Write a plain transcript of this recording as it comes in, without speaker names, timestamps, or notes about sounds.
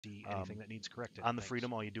See anything that needs corrected. On the Thanks.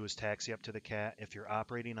 Freedom, all you do is taxi up to the cat. If you're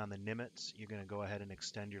operating on the Nimitz, you're going to go ahead and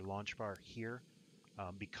extend your launch bar here.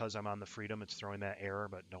 Because I'm on the Freedom, it's throwing that error,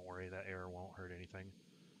 but don't worry, that error won't hurt anything.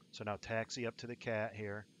 So now taxi up to the cat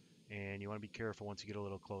here, and you want to be careful once you get a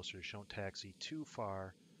little closer. Just don't taxi too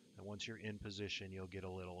far, and once you're in position, you'll get a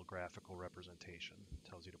little graphical representation. It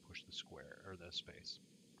tells you to push the square, or the space.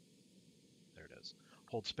 There it is.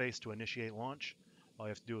 Hold space to initiate launch. All you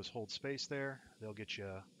have to do is hold space there. They'll get you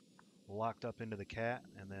locked up into the cat,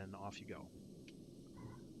 and then off you go.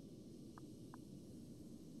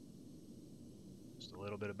 Just a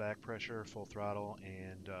little bit of back pressure, full throttle,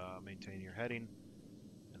 and maintain your heading,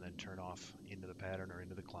 and then turn off into the pattern or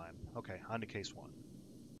into the climb. Okay, on to case one.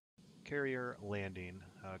 Carrier landing.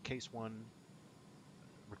 Case one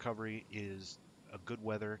recovery is a good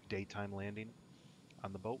weather daytime landing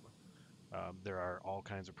on the boat. There are all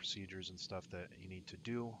kinds of procedures and stuff that you need to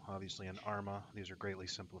do. Obviously in Arma, these are greatly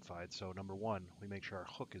simplified. So number one, we make sure our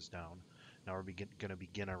hook is down. Now we're going to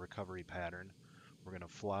begin our recovery pattern. We're going to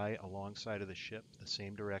fly alongside of the ship the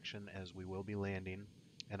same direction as we will be landing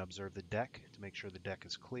and observe the deck to make sure the deck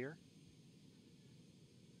is clear.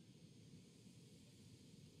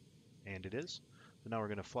 And it is. So now we're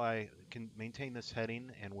going to fly, maintain this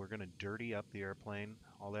heading, and we're going to dirty up the airplane.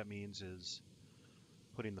 All that means is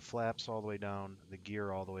putting the flaps all the way down, the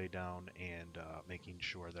gear all the way down, and making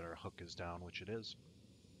sure that our hook is down, which it is.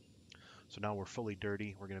 So now we're fully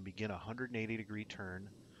dirty. We're going to begin a 180-degree turn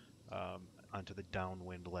onto the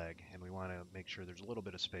downwind leg, and we want to make sure there's a little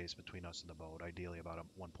bit of space between us and the boat, ideally about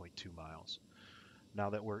 1.2 miles. Now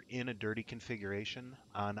that we're in a dirty configuration,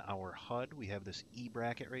 on our HUD, we have this E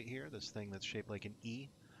bracket right here, this thing that's shaped like an E.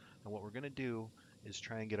 And what we're going to do is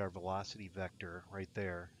try and get our velocity vector right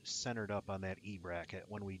there centered up on that E bracket.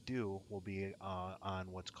 When we do, we'll be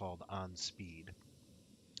on what's called on speed.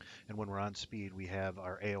 And when we're on speed, we have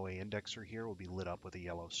our AOA indexer here will be lit up with a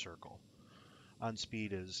yellow circle. On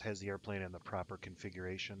speed has the airplane in the proper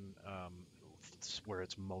configuration where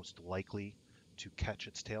it's most likely to catch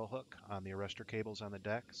its tail hook on the arrestor cables on the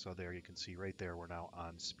deck. So there you can see right there, we're now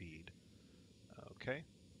on speed. Okay.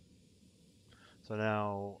 So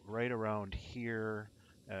now right around here,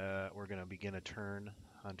 we're going to begin a turn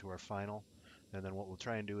onto our final. And then what we'll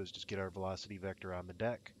try and do is just get our velocity vector on the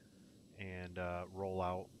deck and roll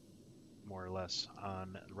out more or less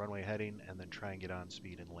on runway heading and then try and get on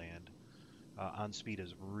speed and land. On speed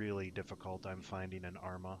is really difficult, I'm finding, in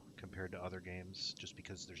Arma compared to other games, just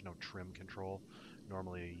because there's no trim control.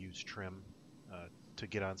 Normally you use trim to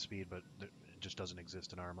get on speed, but it just doesn't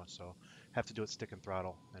exist in Arma, so have to do it stick and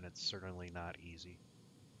throttle, and it's certainly not easy.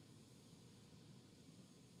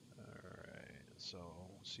 Alright, so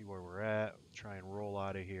see where we're at, try and roll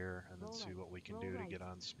out of here, and then see what we can do to get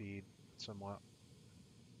on speed somewhat.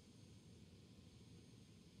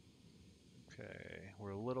 Okay,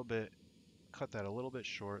 we're a little bit, cut that a little bit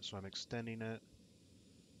short, so I'm extending it.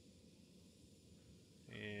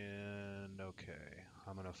 And okay,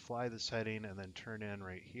 I'm going to fly this heading and then turn in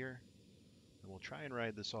right here. And we'll try and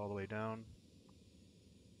ride this all the way down.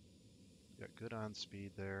 Got good on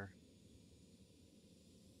speed there.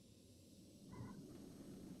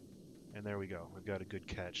 And there we go. We've got a good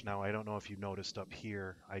catch. Now, I don't know if you noticed up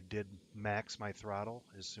here, I did max my throttle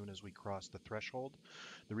as soon as we crossed the threshold.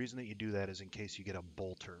 The reason that you do that is in case you get a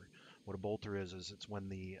bolter. What a bolter is it's when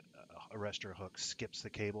the arrestor hook skips the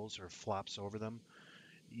cables or flops over them.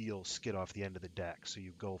 You'll skid off the end of the deck, so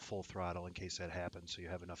you go full throttle in case that happens, so you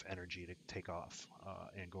have enough energy to take off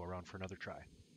and go around for another try.